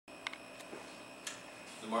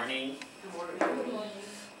morning. Good morning.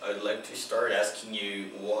 I'd like to start asking you,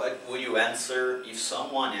 what would you answer if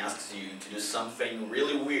someone asks you to do something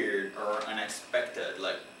really weird or unexpected,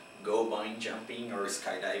 like go bungee jumping or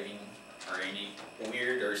skydiving or any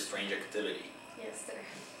weird or strange activity? Yes, sir.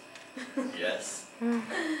 Yes?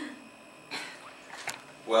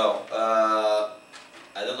 Well,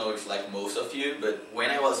 I don't know if like most of you, but when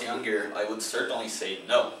I was younger, I would certainly say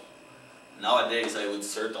no. Nowadays, I would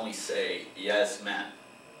certainly say yes, man.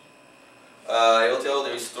 I will tell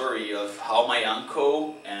the story of how my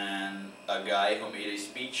uncle and a guy who made a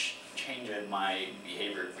speech changed my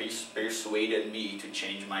behavior, persuaded me to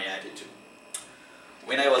change my attitude.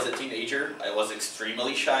 When I was a teenager, I was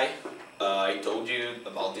extremely shy. I told you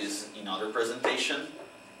about this in other presentation.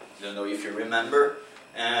 I don't know if you remember.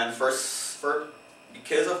 And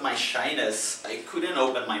because of my shyness, I couldn't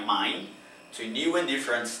open my mind to new and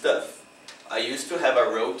different stuff. I used to have a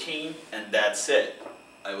routine and that's it.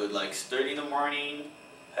 I would like study in the morning,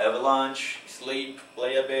 have lunch, sleep,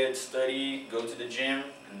 play a bit, study, go to the gym,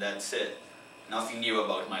 and that's it. Nothing new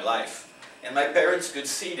about my life. And my parents could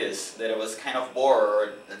see this, that I was kind of bored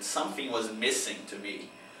or that something was missing to me.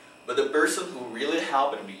 But the person who really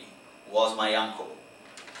helped me was my uncle.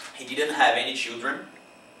 He didn't have any children.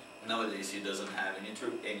 Nowadays he doesn't have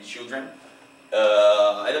any children.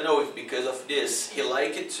 I don't know if because of this, he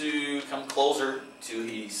liked to come closer to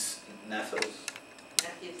his nephews.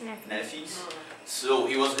 So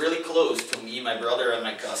he was really close to me, my brother and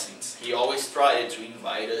my cousins. He always tried to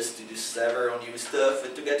invite us to do several new stuff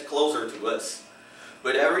and to get closer to us.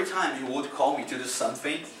 But every time he would call me to do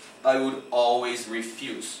something, I would always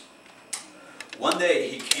refuse. One day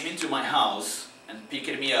he came into my house and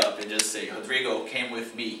picked me up and just said, "Rodrigo, came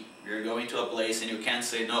with me. We're going to a place and you can't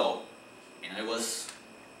say no." And I was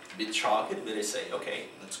a bit shocked, but I say, "Okay,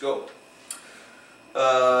 let's go."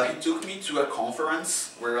 He took me to a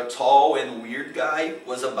conference where a tall and weird guy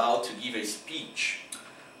was about to give a speech.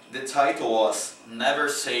 The title was "Never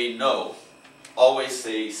Say No, Always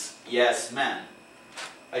Says Yes, Man."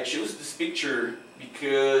 I chose this picture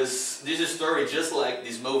because this is a story just like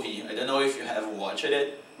this movie. I don't know if you have watched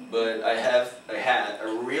it, but I had a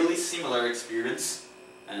really similar experience,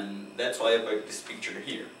 and that's why I put this picture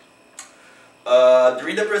here.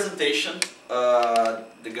 During the presentation,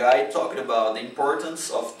 the guy talked about the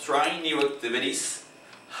importance of trying new activities,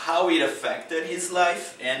 how it affected his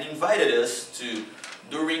life, and invited us to,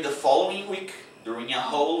 during the following week, during a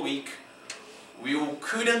whole week, we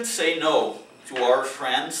couldn't say no to our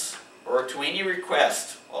friends or to any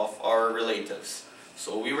request of our relatives.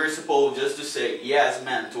 So we were supposed just to say yes,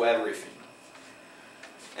 man, to everything.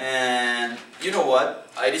 And you know what?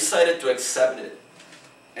 I decided to accept it.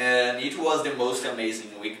 And it was the most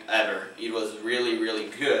amazing week ever. It was really, really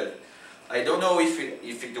good. I don't know if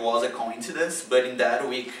it was a coincidence, but in that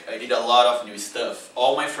week I did a lot of new stuff.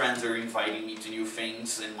 All my friends were inviting me to new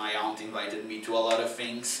things, and my aunt invited me to a lot of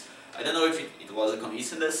things. I don't know if it was a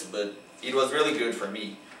coincidence, but it was really good for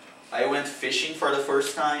me. I went fishing for the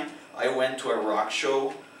first time. I went to a rock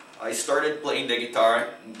show. I started playing the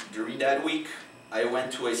guitar during that week. I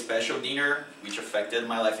went to a special dinner, which affected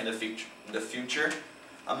my life in the future.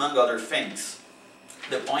 Among other things.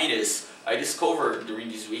 The point is, I discovered during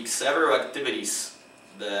this week several activities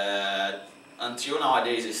that until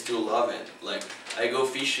nowadays I still love it. Like, I go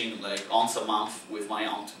fishing like once a month with my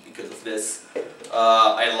aunt because of this.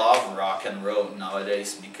 I love rock and roll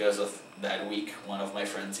nowadays because of that week. One of my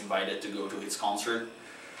friends invited to go to his concert.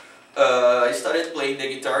 I started playing the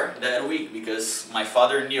guitar that week because my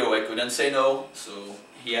father knew I couldn't say no, so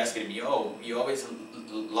he asked me, "Oh, you always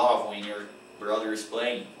love when your brother is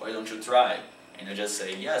playing, why don't you try?" And I just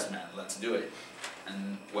say, "Yes, man, let's do it."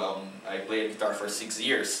 And well, I played guitar for 6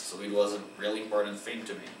 years, so it was a really important thing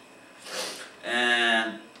to me.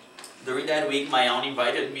 And during that week, my aunt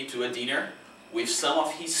invited me to a dinner with some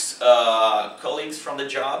of his colleagues from the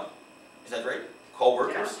job. Is that right?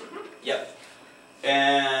 Co-workers? Yeah. Yep.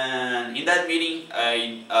 And in that meeting,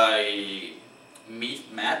 I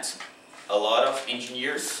met a lot of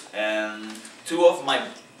engineers, and two of my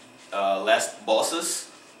last bosses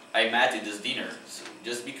I met at this dinner. So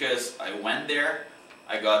just because I went there,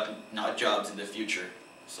 I got not jobs in the future.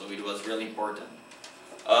 So it was really important.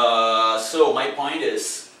 So my point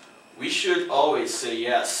is, we should always say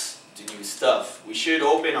yes to new stuff. We should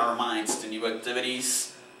open our minds to new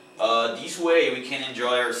activities. This way we can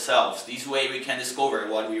enjoy ourselves. This way we can discover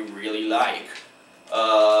what we really like.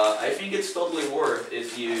 I think it's totally worth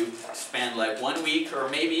if you spend like 1 week or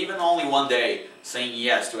maybe even only 1 day saying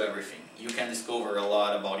yes to everything. You can discover a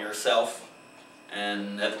lot about yourself,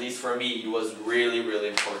 and at least for me it was really, really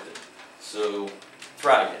important. So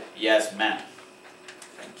try it. Yes, man.